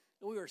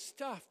and we were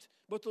stuffed.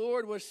 But the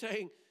Lord was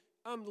saying,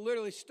 I'm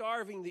literally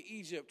starving the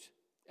Egypt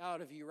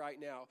out of you right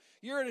now.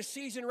 You're in a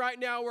season right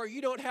now where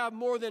you don't have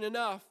more than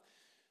enough.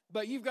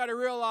 But you've got to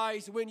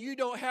realize, when you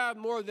don't have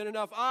more than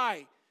enough,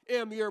 I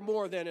am your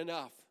more than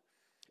enough.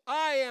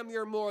 I am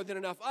your more than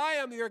enough. I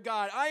am your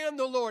God. I am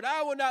the Lord.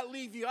 I will not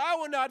leave you. I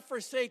will not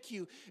forsake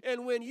you.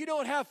 And when you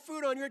don't have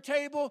food on your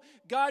table,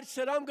 God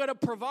said, I'm going to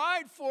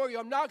provide for you.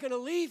 I'm not going to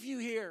leave you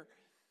here.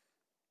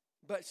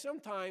 But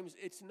sometimes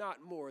it's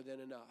not more than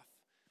enough.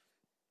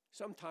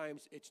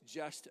 Sometimes it's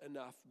just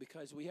enough,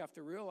 because we have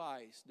to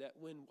realize that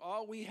when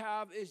all we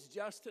have is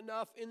just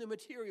enough in the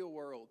material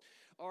world,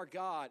 our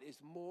God is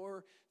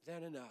more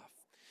than enough.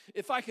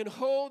 If I can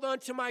hold on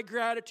to my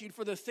gratitude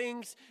for the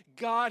things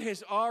God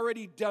has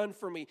already done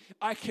for me,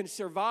 I can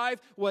survive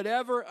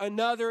whatever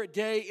another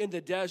day in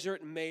the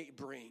desert may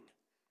bring.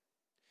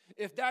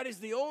 If that is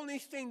the only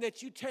thing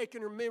that you take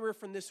and remember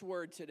from this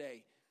word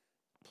today,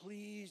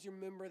 Please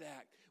remember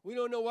that. We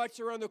don't know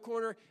what's around the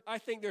corner. I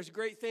think there's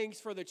great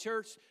things for the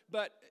church,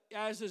 but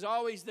as is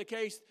always the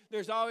case,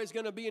 there's always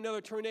going to be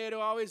another tornado,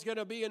 always going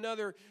to be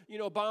another,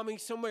 bombing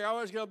somewhere,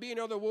 always going to be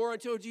another war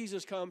until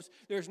Jesus comes.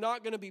 There's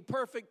not going to be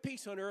perfect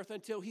peace on earth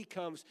until he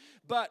comes.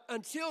 But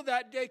until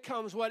that day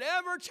comes,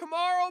 whatever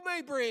tomorrow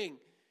may bring,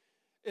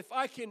 if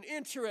I can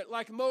enter it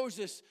like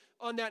Moses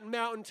on that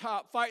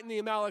mountaintop fighting the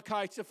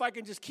Amalekites, if I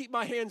can just keep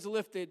my hands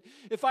lifted,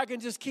 if I can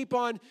just keep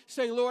on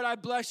saying, Lord, I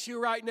bless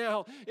you right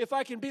now, if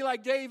I can be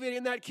like David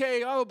in that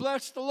cave, I will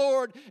bless the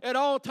Lord at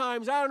all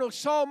times. I don't know,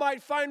 Saul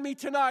might find me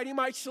tonight. He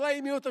might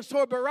slay me with a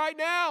sword, but right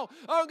now,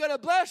 I'm going to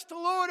bless the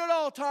Lord at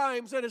all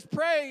times, and his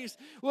praise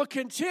will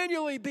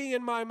continually be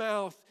in my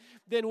mouth.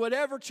 Then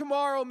whatever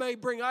tomorrow may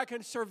bring, I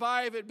can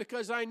survive it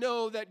because I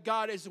know that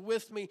God is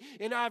with me,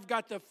 and I've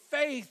got the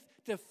faith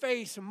to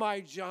face my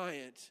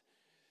giant.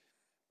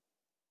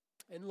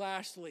 And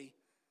lastly,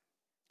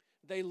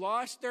 they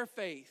lost their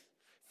faith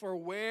for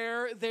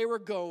where they were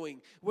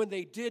going when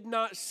they did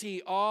not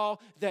see all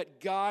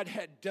that God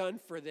had done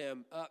for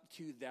them up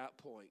to that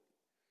point.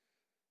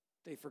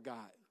 They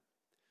forgot.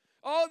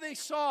 All they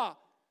saw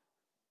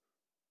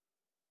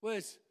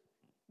was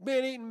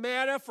been eating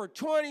manna for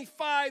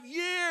 25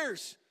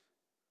 years.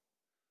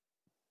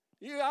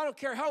 I don't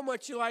care how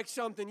much you like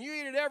something. You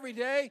eat it every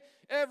day,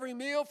 every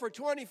meal for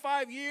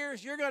 25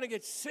 years, you're going to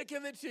get sick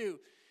of it too,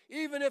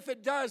 even if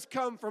it does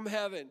come from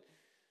heaven.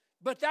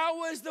 But that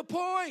was the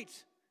point.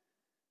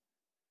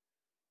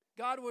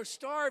 God was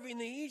starving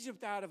the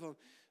Egypt out of them.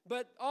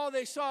 But all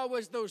they saw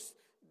was those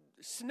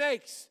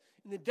snakes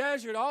in the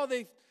desert. All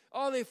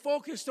they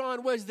focused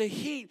on was the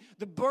heat,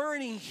 the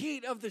burning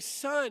heat of the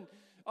sun.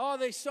 All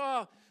they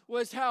saw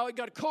was how it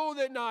got cold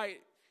at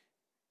night.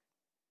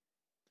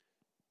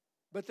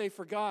 But they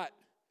forgot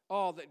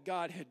all that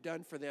God had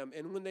done for them.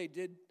 And when they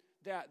did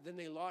that, then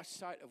they lost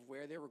sight of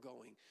where they were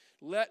going.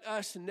 Let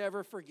us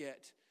never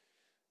forget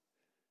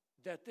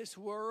that this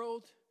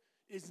world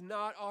is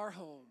not our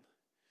home.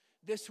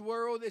 This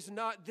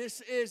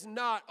is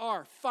not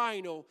our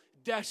final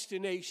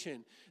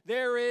destination.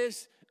 There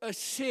is a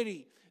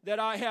city that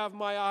I have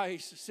my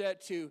eyes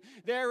set to.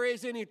 There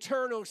is an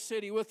eternal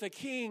city with a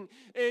king,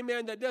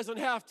 amen, that doesn't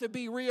have to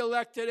be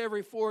reelected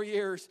every 4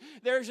 years.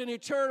 There's an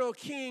eternal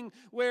king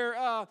where,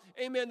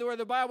 where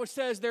the Bible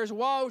says there's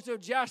walls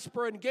of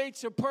jasper and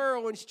gates of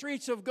pearl and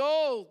streets of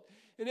gold.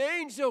 An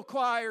angel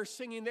choir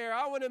singing there.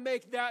 I want to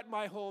make that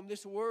my home.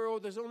 This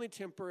world is only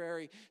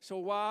temporary. So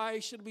why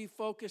should we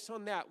focus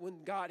on that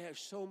when God has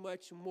so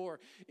much more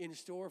in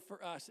store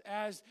for us?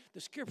 As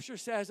the scripture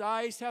says,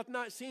 eyes hath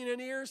not seen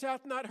and ears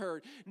hath not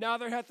heard.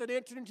 Neither hath it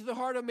entered into the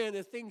heart of man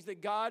the things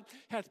that God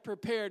hath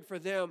prepared for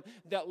them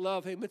that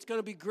love him. It's going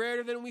to be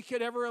greater than we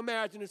could ever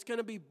imagine. It's going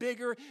to be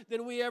bigger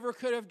than we ever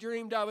could have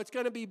dreamed of. It's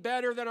going to be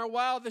better than our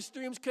wildest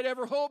dreams could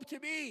ever hope to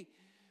be.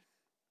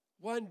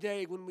 One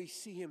day when we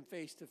see him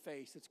face to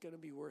face, it's going to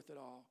be worth it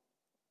all.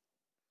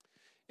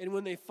 And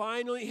when they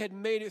finally had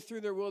made it through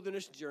their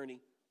wilderness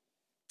journey,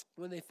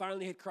 when they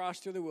finally had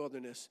crossed through the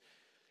wilderness,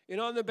 and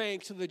on the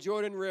banks of the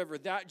Jordan River,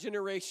 that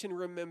generation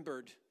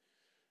remembered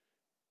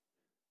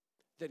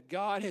that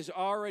God has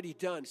already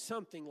done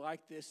something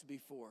like this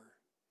before.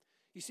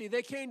 You see,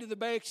 they came to the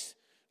banks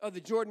of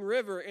the Jordan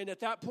River, and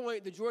at that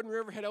point, the Jordan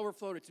River had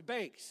overflowed its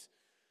banks.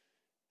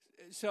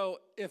 So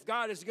if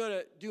God is going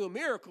to do a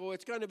miracle,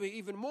 it's going to be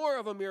even more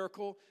of a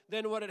miracle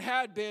than what it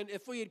had been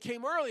if we had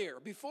came earlier,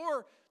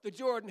 before the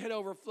Jordan had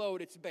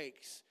overflowed its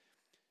banks.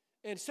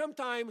 And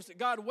sometimes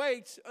God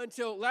waits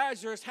until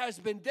Lazarus has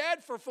been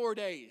dead for 4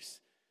 days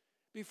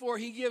before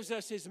he gives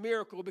us his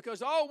miracle.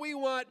 Because all we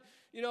want,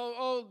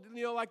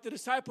 like the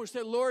disciples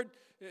said, Lord,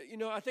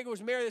 I think it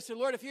was Mary that said,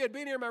 Lord, if you had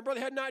been here, my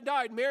brother had not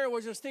died. Mary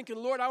was just thinking,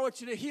 Lord, I want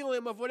you to heal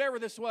him of whatever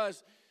this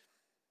was.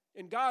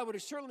 And God would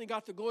have certainly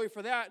got the glory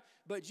for that,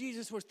 but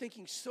Jesus was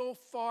thinking so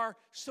far,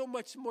 so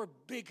much more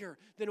bigger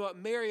than what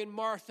Mary and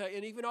Martha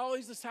and even all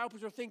his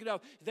disciples were thinking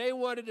of. They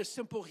wanted a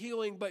simple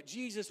healing, but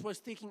Jesus was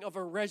thinking of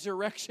a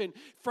resurrection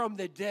from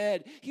the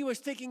dead. He was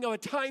thinking of a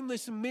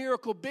timeless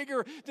miracle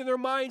bigger than their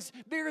minds,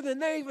 bigger than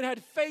they even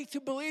had faith to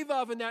believe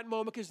of in that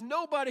moment, because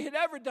nobody had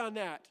ever done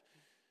that.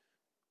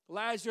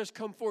 Lazarus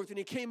come forth, and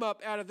he came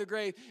up out of the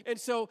grave. And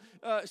so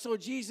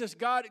Jesus,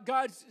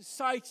 God's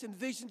sights and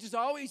visions is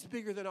always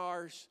bigger than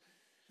ours.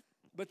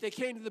 But they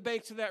came to the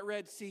banks of that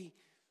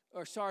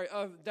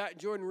of that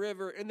Jordan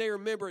River, and they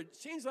remembered, it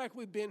seems like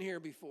we've been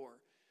here before.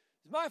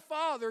 My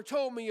father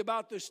told me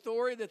about this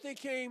story that they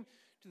came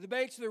to the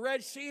banks of the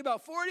Red Sea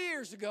about 40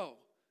 years ago.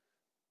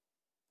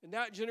 And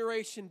that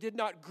generation did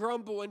not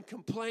grumble and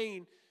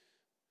complain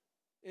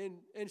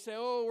and say,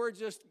 oh, we're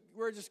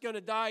just going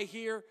to die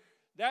here.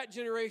 That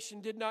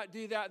generation did not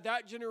do that.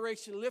 That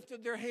generation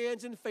lifted their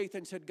hands in faith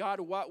and said, God,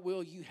 what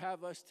will you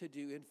have us to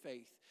do in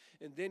faith?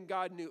 And then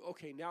God knew,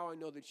 okay, now I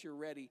know that you're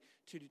ready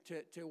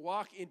to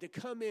walk and to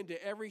come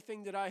into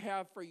everything that I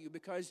have for you,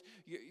 because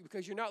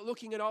you're not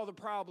looking at all the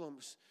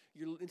problems.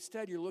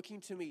 Instead, you're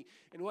looking to me.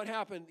 And what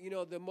happened?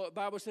 The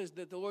Bible says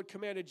that the Lord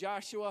commanded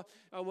Joshua,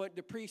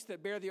 the priests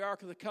that bear the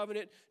Ark of the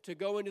Covenant, to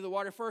go into the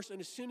water first.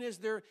 And as soon as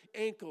their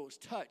ankles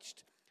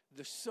touched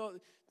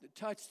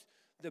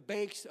the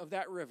banks of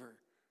that river,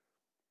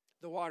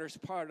 the waters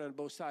parted on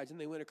both sides, and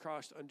they went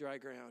across on dry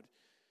ground.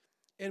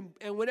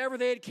 And whenever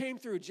they had came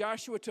through,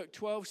 Joshua took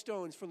 12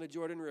 stones from the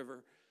Jordan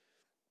River.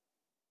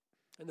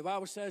 And the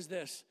Bible says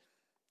this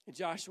in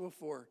Joshua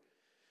 4.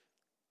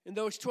 And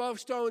those 12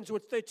 stones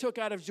which they took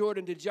out of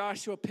Jordan did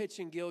Joshua pitch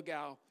in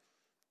Gilgal.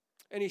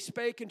 And he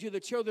spake unto the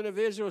children of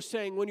Israel,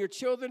 saying, when your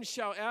children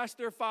shall ask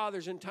their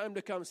fathers in time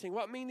to come, saying,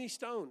 what mean these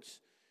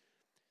stones?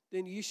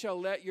 Then you shall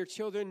let your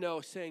children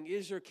know, saying,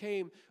 Israel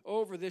came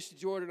over this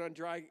Jordan on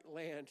dry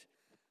land.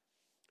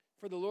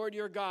 For the Lord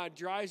your God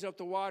dries up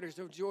the waters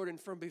of Jordan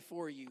from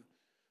before you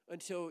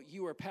until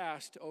you are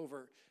passed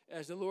over,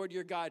 as the Lord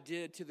your God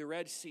did to the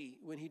Red Sea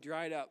when he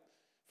dried up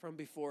from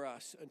before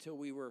us until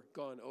we were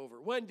gone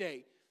over. One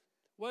day,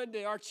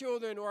 our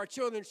children or our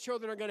children's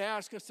children are going to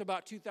ask us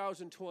about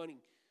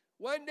 2020.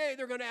 One day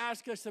they're going to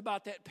ask us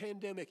about that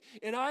pandemic.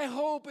 And I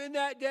hope in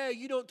that day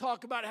you don't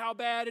talk about how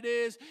bad it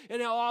is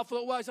and how awful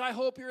it was. I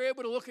hope you're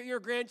able to look at your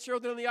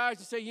grandchildren in the eyes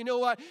and say, you know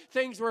what,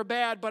 things were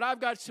bad, but I've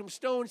got some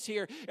stones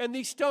here. And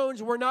these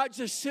stones were not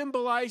just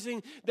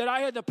symbolizing that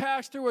I had to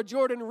pass through a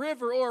Jordan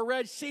River or a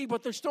Red Sea,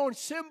 but the stones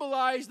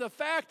symbolize the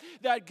fact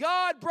that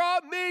God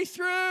brought me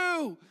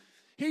through.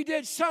 He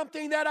did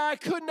something that I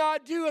could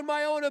not do in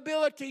my own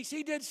abilities.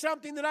 He did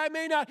something that I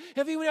may not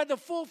have even had the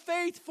full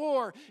faith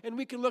for. And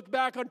we can look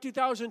back on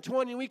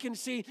 2020 and we can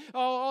see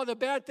all the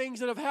bad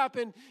things that have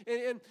happened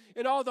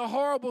and all the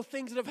horrible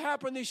things that have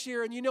happened this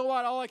year. And you know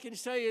what? All I can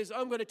say is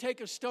I'm going to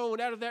take a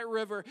stone out of that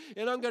river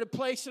and I'm going to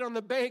place it on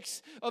the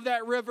banks of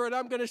that river. And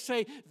I'm going to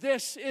say,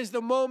 this is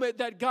the moment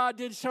that God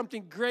did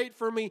something great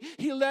for me.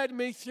 He led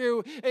me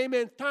through.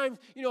 Amen. Times,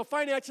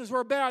 finances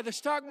were bad. The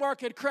stock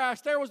market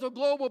crashed. There was a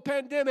global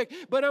pandemic.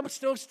 But I'm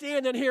still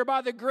standing here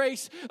by the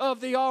grace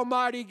of the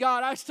Almighty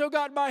God. I still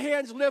got my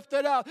hands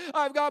lifted up.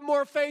 I've got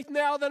more faith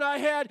now than I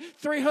had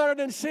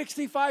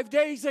 365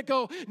 days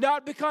ago.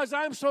 Not because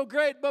I'm so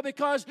great, but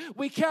because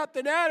we kept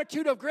an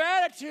attitude of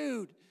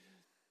gratitude.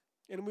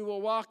 And we will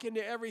walk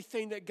into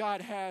everything that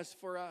God has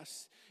for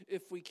us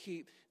if we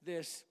keep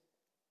this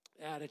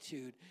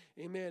attitude.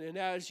 Amen. And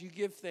as you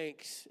give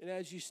thanks, and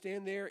as you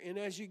stand there, and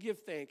as you give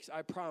thanks,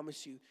 I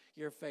promise you,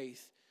 your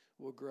faith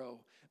will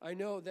grow. I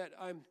know that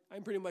I'm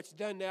pretty much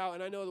done now,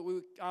 and I know that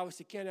we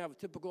obviously can't have a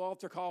typical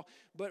altar call,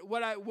 but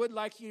what I would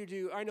like you to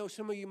do, I know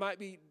some of you might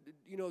be,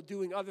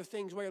 doing other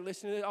things while you're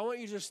listening. I want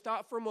you to just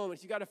stop for a moment.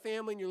 If you got a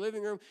family in your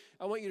living room,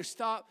 I want you to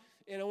stop,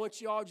 and I want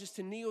you all just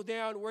to kneel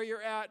down where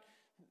you're at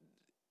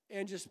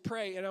and just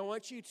pray, and I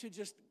want you to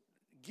just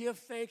give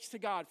thanks to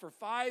God for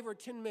 5 or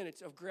 10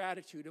 minutes of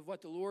gratitude of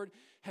what the Lord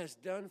has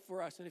done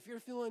for us. And if you're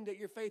feeling that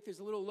your faith is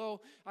a little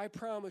low, I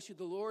promise you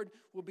the Lord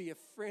will be a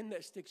friend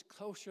that sticks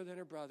closer than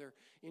a brother,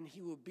 and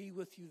he will be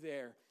with you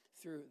there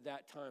through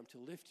that time to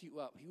lift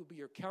you up. He will be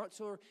your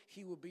counselor.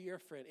 He will be your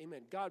friend.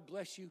 Amen. God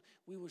bless you.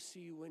 We will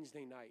see you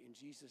Wednesday night in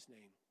Jesus'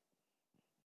 name.